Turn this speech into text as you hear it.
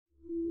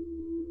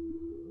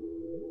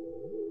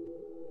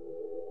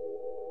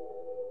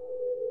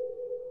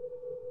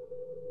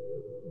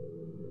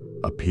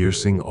A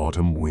piercing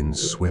autumn wind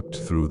swept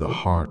through the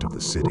heart of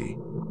the city,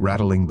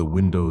 rattling the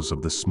windows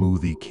of the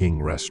Smoothie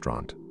King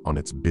restaurant on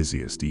its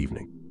busiest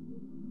evening.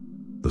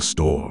 The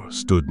store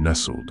stood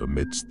nestled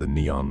amidst the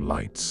neon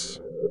lights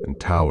and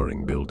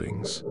towering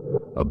buildings,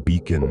 a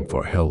beacon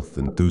for health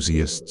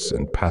enthusiasts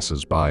and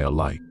passers-by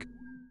alike.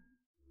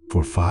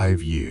 For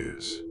 5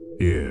 years,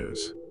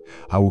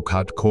 I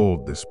had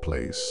called this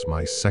place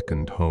my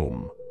second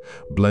home,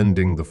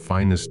 blending the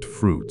finest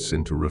fruits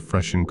into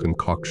refreshing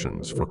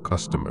concoctions for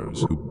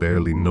customers who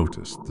barely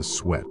noticed the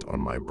sweat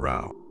on my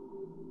brow.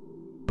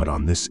 But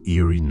on this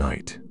eerie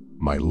night,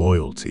 my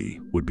loyalty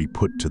would be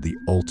put to the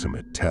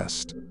ultimate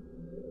test.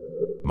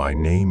 My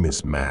name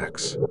is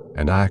Max,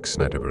 and Axe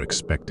never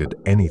expected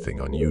anything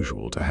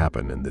unusual to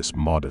happen in this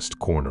modest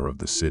corner of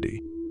the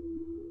city.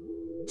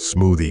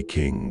 Smoothie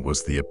King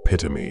was the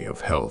epitome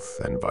of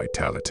health and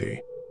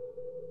vitality.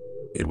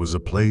 It was a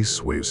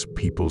place where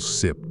people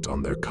sipped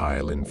on their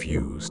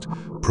Kyle-infused,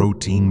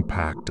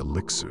 protein-packed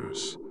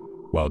elixirs,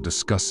 while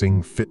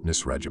discussing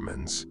fitness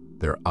regimens,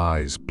 their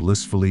eyes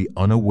blissfully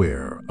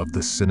unaware of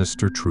the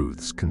sinister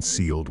truths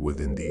concealed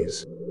within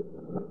these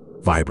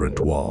vibrant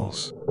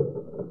walls.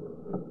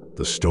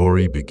 The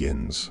story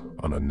begins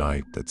on a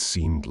night that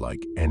seemed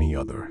like any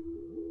other.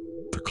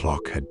 The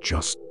clock had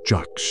just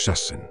struck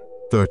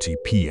 6:30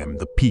 p.m.,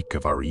 the peak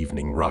of our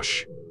evening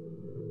rush.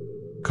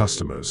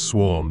 Customers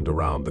swarmed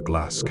around the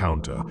glass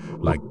counter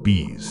like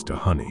bees to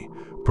honey,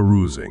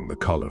 perusing the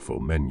colorful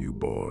menu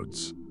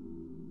boards.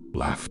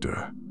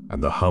 Laughter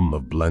and the hum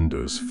of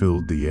blenders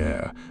filled the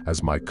air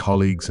as my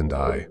colleagues and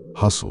I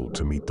hustled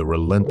to meet the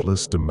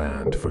relentless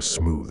demand for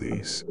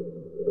smoothies.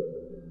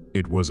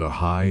 It was a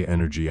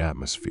high-energy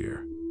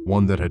atmosphere,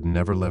 one that had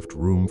never left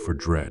room for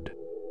dread.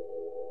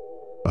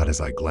 But as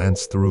I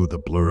glanced through the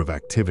blur of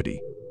activity,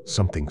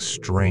 something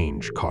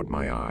strange caught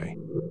my eye.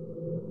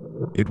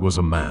 It was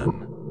a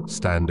man,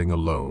 standing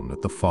alone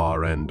at the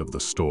far end of the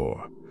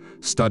store,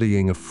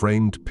 studying a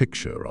framed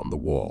picture on the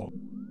wall.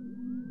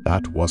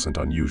 That wasn't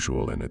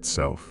unusual in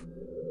itself.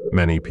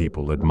 Many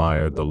people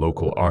admired the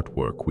local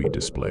artwork we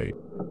displayed.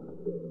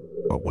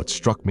 But what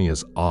struck me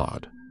as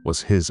odd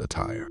was his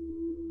attire.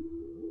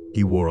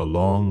 He wore a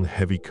long,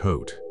 heavy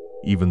coat,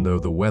 even though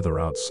the weather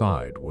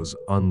outside was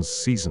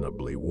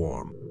unseasonably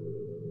warm.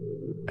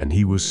 And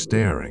he was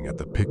staring at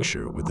the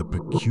picture with a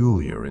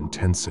peculiar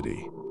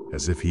intensity,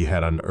 as if he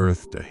had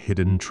unearthed a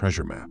hidden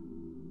treasure map.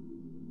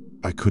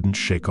 I couldn't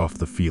shake off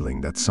the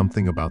feeling that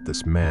something about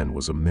this man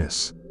was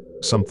amiss,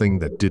 something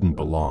that didn't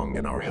belong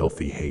in our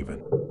healthy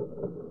haven.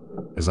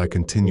 As I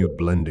continued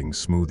blending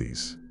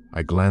smoothies,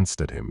 I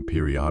glanced at him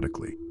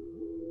periodically.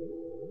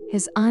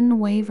 His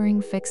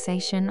unwavering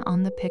fixation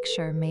on the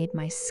picture made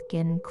my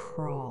skin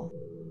crawl.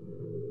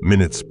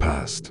 Minutes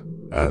passed,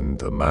 and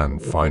the man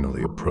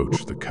finally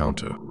approached the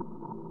counter.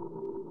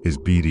 His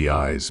beady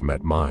eyes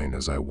met mine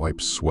as I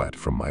wiped sweat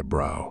from my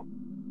brow.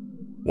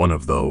 "One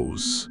of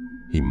those,"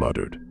 he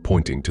muttered,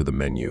 pointing to the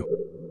menu.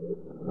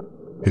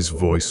 His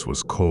voice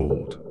was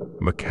cold,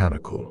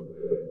 mechanical,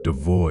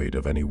 devoid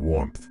of any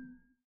warmth.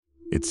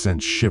 It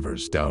sent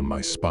shivers down my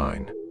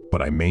spine,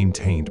 but I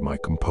maintained my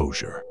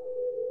composure.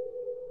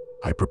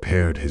 I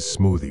prepared his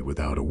smoothie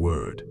without a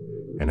word,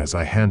 and as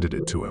I handed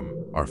it to him,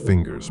 our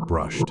fingers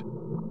brushed.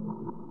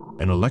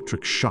 An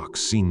electric shock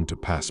seemed to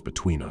pass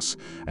between us,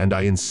 and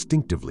I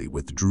instinctively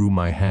withdrew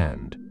my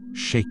hand,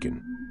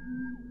 shaken.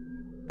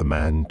 The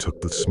man took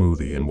the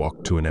smoothie and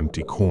walked to an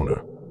empty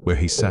corner, where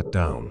he sat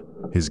down,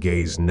 his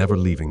gaze never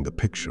leaving the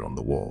picture on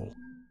the wall.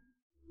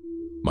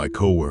 My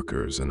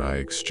coworkers and I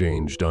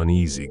exchanged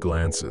uneasy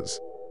glances.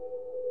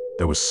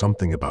 There was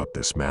something about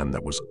this man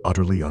that was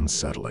utterly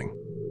unsettling.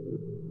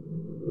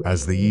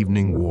 As the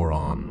evening wore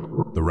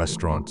on, the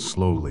restaurant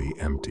slowly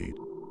emptied.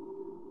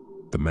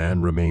 The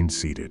man remained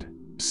seated,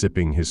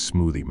 sipping his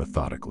smoothie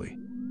methodically.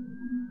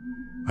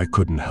 I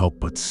couldn't help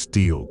but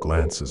steal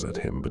glances at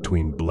him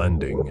between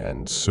blending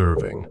and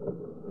serving.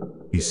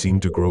 He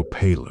seemed to grow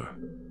paler,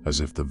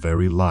 as if the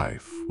very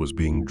life was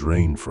being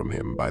drained from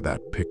him by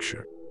that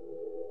picture.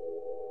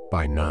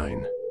 By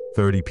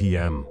 9:30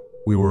 p.m.,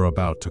 we were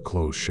about to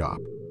close shop.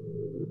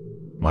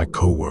 My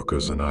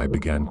coworkers and I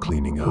began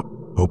cleaning up,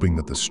 hoping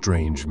that the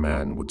strange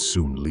man would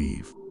soon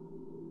leave.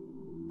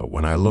 But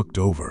when I looked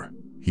over,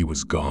 he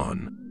was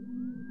gone.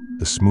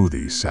 The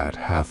smoothie sat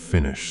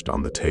half-finished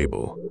on the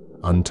table,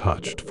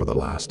 untouched for the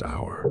last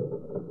hour.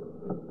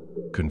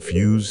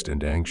 Confused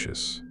and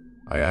anxious,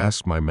 I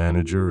asked my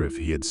manager if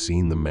he had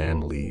seen the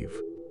man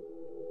leave.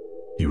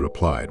 He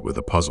replied with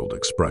a puzzled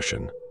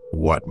expression,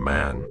 "What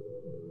man?"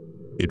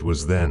 It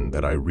was then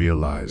that I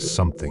realized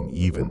something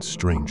even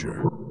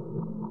stranger.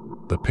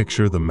 The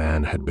picture the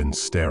man had been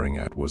staring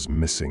at was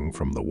missing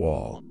from the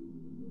wall.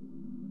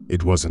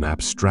 It was an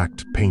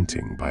abstract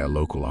painting by a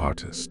local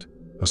artist,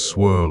 a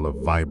swirl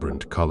of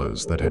vibrant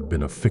colors that had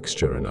been a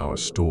fixture in our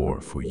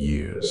store for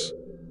years.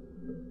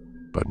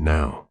 But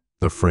now,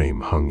 the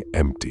frame hung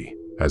empty,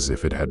 as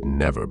if it had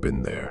never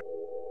been there.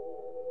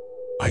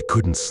 I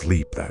couldn't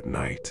sleep that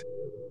night.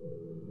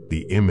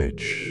 The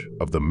image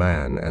of the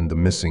man and the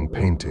missing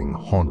painting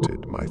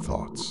haunted my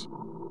thoughts.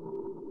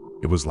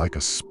 It was like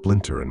a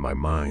splinter in my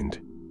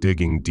mind,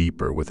 digging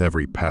deeper with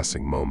every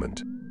passing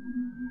moment.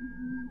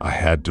 I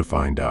had to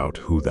find out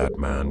who that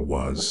man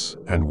was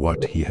and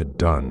what he had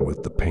done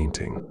with the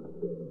painting.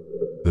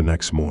 The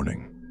next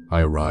morning,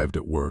 I arrived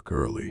at work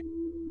early.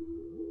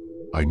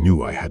 I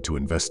knew I had to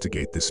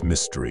investigate this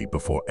mystery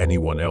before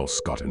anyone else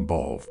got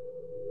involved.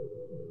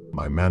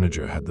 My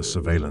manager had the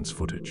surveillance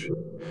footage,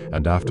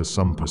 and after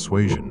some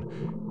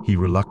persuasion, he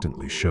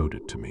reluctantly showed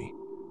it to me.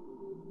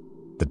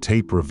 The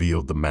tape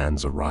revealed the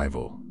man's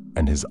arrival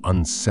and his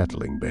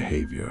unsettling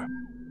behavior.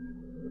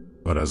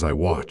 But as I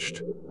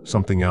watched,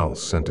 something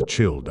else sent a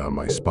chill down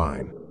my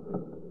spine.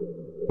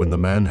 When the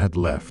man had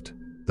left,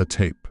 the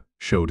tape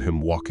showed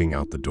him walking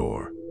out the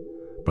door,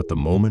 but the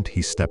moment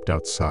he stepped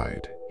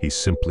outside, he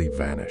simply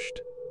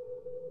vanished.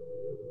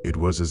 It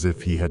was as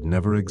if he had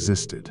never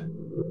existed.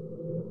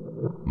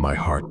 My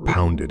heart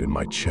pounded in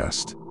my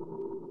chest.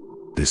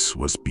 This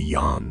was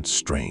beyond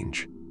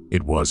strange.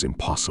 It was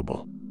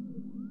impossible.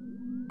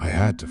 I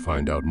had to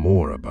find out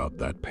more about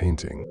that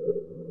painting.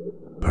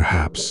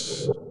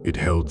 Perhaps it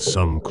held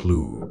some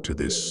clue to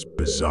this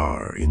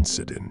bizarre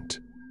incident.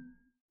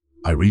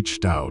 I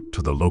reached out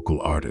to the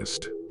local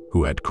artist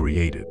who had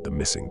created the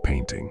missing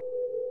painting.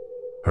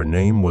 Her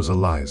name was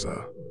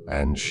Eliza,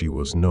 and she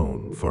was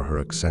known for her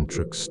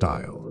eccentric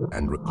style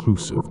and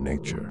reclusive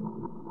nature.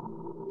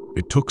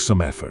 It took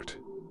some effort,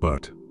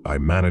 but I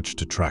managed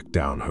to track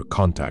down her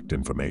contact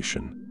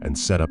information and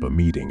set up a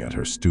meeting at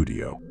her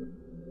studio.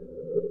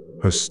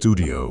 Her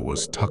studio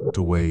was tucked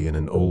away in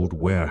an old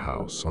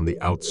warehouse on the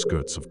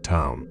outskirts of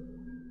town.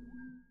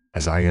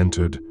 As I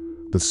entered,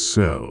 the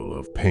smell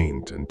of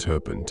paint and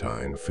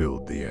turpentine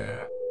filled the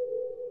air.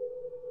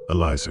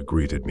 Eliza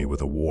greeted me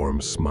with a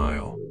warm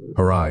smile,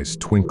 her eyes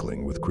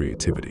twinkling with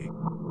creativity.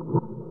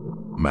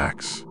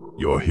 "Max,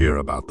 you're here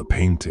about the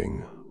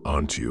painting,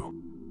 aren't you?"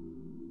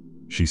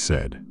 she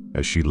said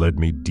as she led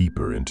me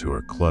deeper into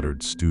her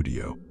cluttered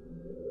studio.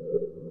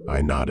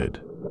 I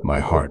nodded, my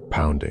heart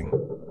pounding.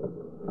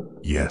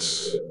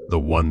 "Yes, the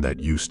one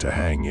that used to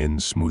hang in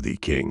Smoothie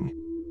King.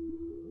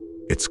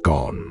 It's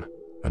gone,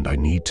 and I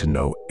need to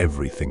know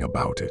everything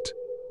about it."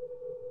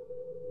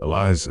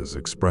 Eliza's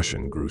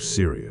expression grew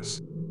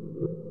serious.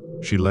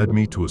 She led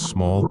me to a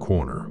small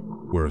corner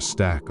where a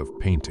stack of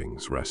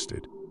paintings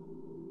rested.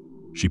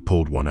 She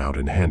pulled one out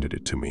and handed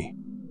it to me.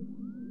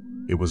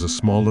 It was a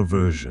smaller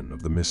version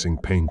of the missing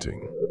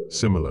painting,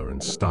 similar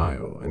in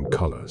style and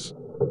colors.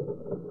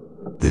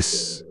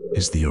 "This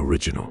is the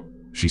original,"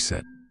 she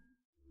said.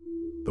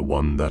 "The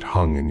one that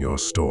hung in your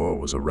store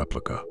was a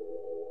replica.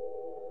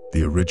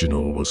 The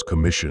original was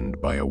commissioned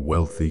by a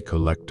wealthy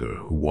collector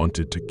who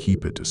wanted to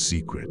keep it a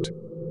secret."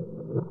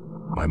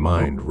 My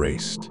mind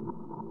raced.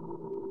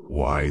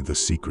 Why the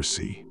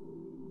secrecy?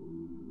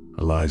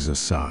 Eliza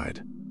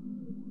sighed.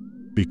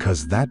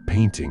 "Because that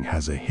painting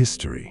has a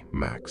history,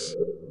 Max.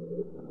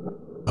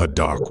 A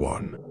dark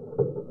one.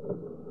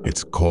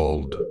 It's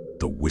called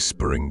the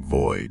Whispering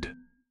Void.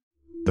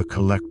 The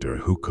collector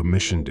who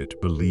commissioned it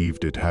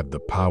believed it had the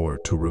power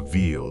to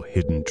reveal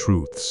hidden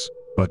truths,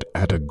 but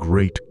at a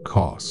great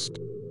cost."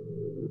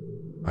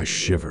 I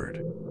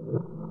shivered.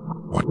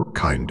 "What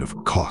kind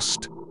of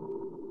cost?"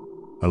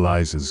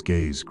 Eliza's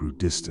gaze grew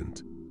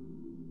distant.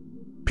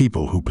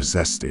 "People who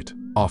possessed it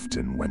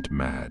often went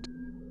mad.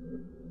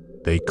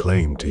 They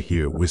claimed to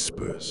hear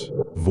whispers,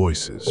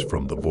 voices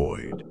from the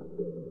void.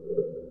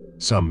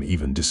 Some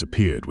even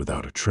disappeared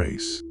without a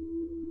trace.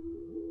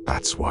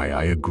 That's why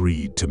I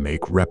agreed to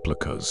make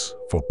replicas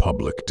for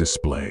public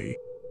display.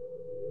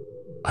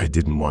 I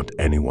didn't want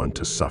anyone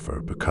to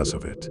suffer because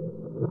of it."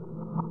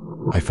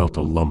 I felt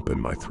a lump in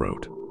my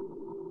throat.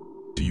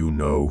 "Do you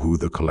know who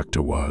the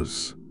collector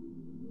was?"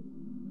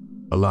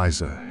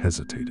 Eliza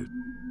hesitated.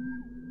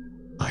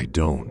 "I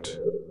don't,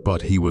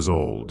 but he was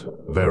old,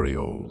 very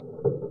old.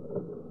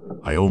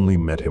 I only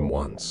met him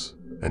once,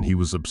 and he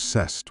was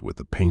obsessed with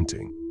the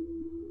painting.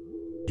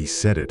 He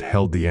said it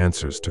held the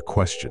answers to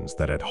questions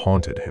that had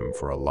haunted him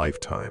for a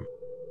lifetime."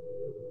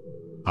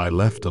 I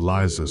left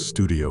Eliza's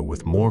studio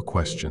with more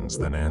questions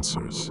than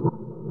answers.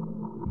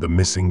 The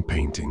missing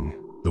painting,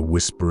 the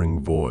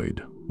Whispering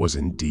Void, was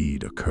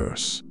indeed a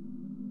curse.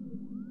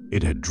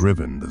 It had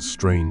driven the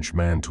strange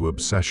man to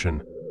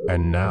obsession,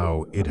 and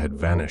now it had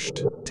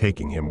vanished,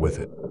 taking him with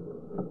it.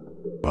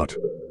 But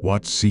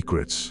what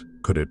secrets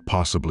could it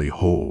possibly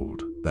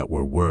hold that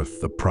were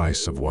worth the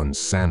price of one's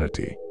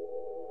sanity?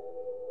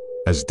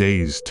 As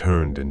days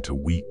turned into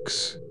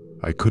weeks,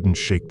 I couldn't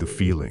shake the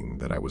feeling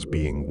that I was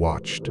being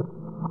watched.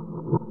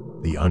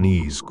 The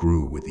unease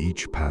grew with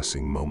each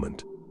passing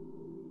moment.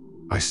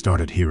 I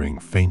started hearing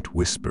faint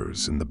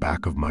whispers in the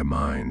back of my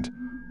mind,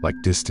 like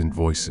distant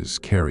voices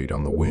carried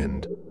on the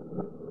wind.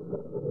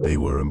 They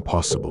were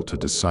impossible to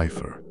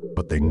decipher,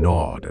 but they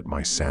gnawed at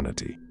my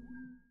sanity.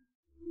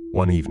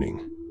 One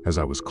evening, as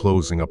I was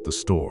closing up the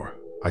store,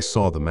 I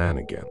saw the man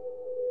again.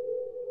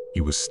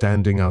 He was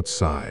standing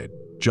outside,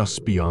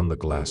 just beyond the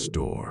glass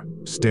door,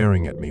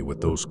 staring at me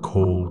with those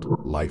cold,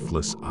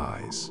 lifeless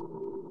eyes.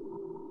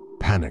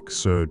 Panic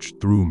surged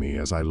through me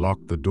as I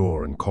locked the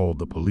door and called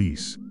the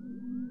police.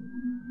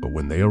 But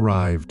when they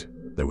arrived,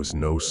 there was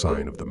no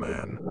sign of the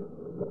man.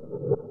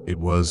 It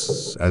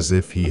was as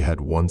if he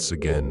had once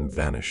again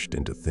vanished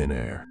into thin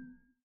air.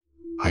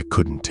 I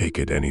couldn't take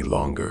it any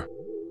longer.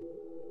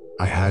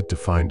 I had to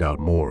find out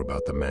more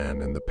about the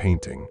man and the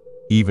painting,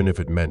 even if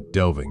it meant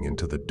delving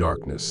into the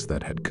darkness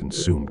that had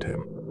consumed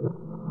him.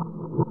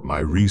 My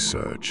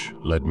research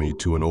led me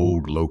to an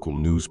old local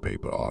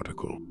newspaper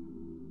article.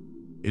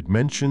 It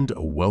mentioned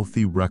a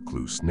wealthy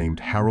recluse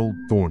named Harold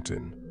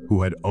Thornton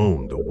who had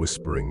owned a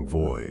whispering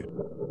void.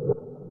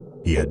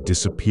 He had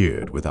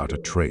disappeared without a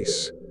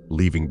trace,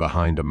 leaving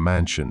behind a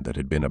mansion that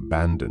had been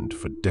abandoned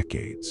for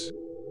decades.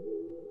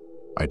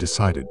 I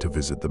decided to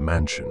visit the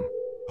mansion,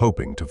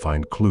 hoping to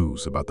find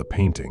clues about the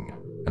painting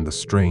and the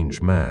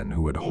strange man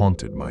who had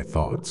haunted my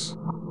thoughts.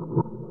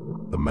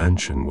 The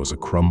mansion was a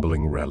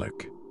crumbling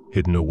relic,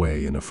 hidden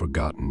away in a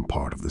forgotten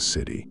part of the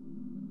city.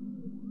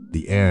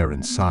 The air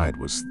inside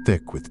was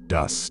thick with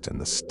dust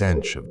and the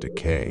stench of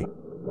decay.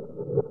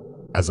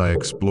 As I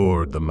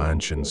explored the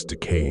mansion's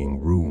decaying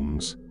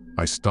rooms,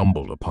 I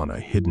stumbled upon a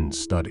hidden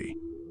study.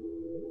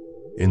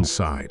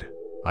 Inside,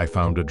 I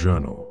found a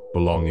journal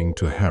belonging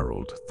to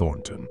Harold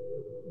Thornton.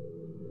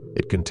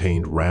 It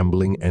contained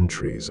rambling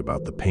entries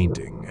about the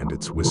painting and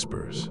its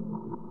whispers.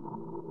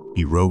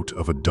 He wrote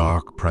of a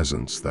dark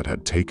presence that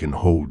had taken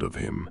hold of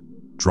him,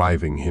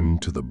 driving him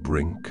to the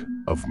brink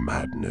of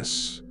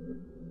madness.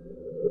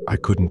 I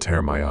couldn't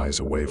tear my eyes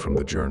away from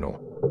the journal.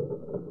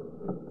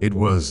 It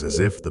was as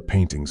if the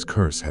painting's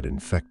curse had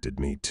infected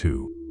me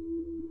too.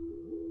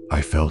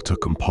 I felt a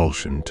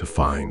compulsion to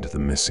find the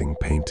missing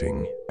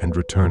painting and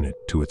return it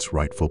to its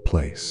rightful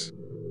place.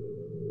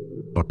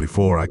 But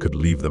before I could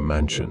leave the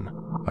mansion,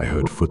 I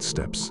heard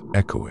footsteps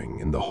echoing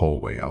in the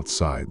hallway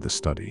outside the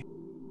study.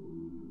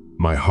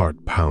 My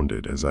heart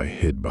pounded as I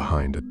hid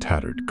behind a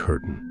tattered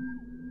curtain.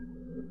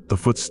 The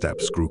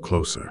footsteps grew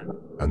closer,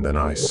 and then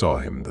I saw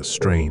him, the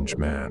strange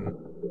man.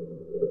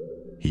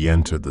 He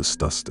entered the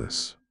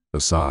stustus,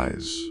 his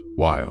eyes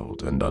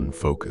wild and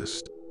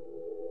unfocused.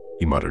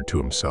 He muttered to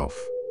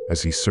himself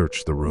as he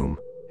searched the room,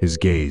 his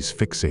gaze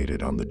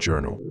fixated on the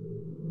journal.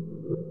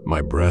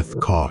 My breath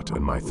caught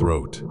in my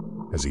throat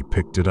as he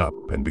picked it up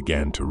and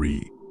began to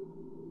read.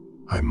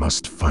 "I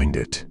must find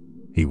it,"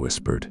 he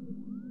whispered.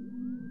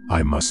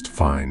 "I must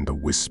find the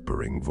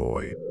whispering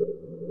void."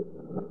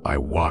 I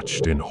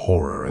watched in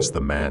horror as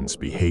the man's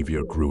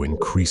behavior grew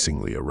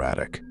increasingly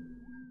erratic.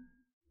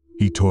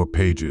 He tore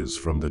pages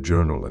from the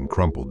journal and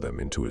crumpled them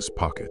into his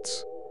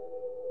pockets.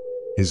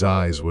 His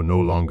eyes were no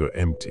longer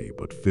empty,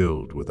 but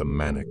filled with a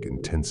manic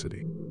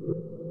intensity.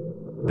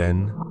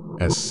 Then,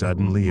 as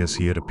suddenly as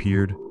he had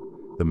appeared,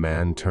 the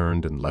man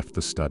turned and left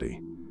the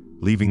study,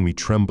 leaving me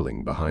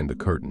trembling behind the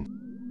curtain.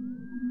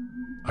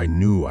 I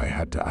knew I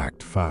had to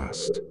act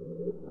fast.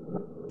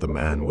 The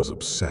man was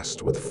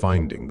obsessed with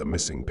finding the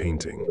missing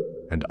painting,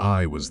 and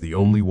I was the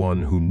only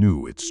one who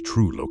knew its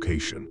true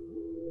location.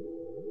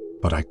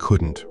 But I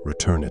couldn't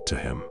return it to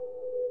him.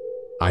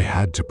 I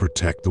had to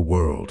protect the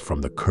world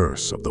from the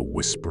curse of the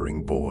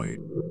whispering void.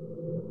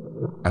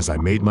 As I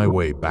made my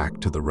way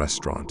back to the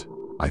restaurant,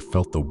 I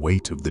felt the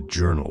weight of the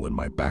journal in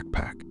my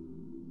backpack.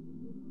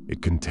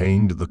 It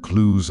contained the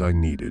clues I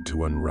needed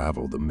to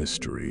unravel the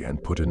mystery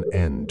and put an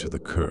end to the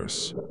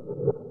curse.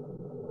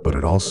 But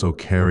it also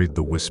carried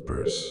the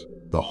whispers,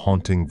 the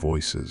haunting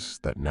voices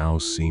that now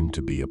seemed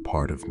to be a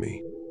part of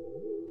me.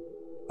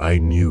 I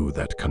knew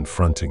that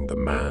confronting the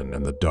man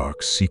and the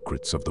dark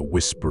secrets of the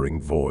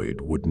whispering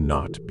void would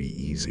not be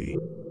easy.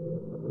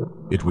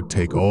 It would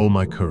take all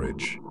my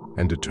courage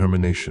and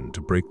determination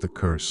to break the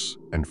curse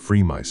and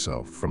free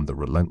myself from the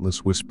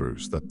relentless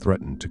whispers that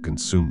threatened to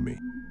consume me.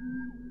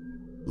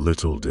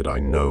 Little did I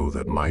know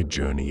that my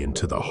journey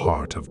into the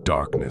heart of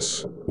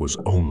darkness was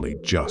only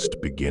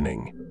just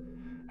beginning,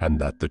 and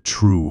that the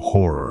true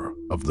horror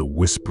of the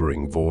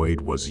whispering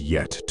void was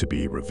yet to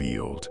be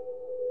revealed.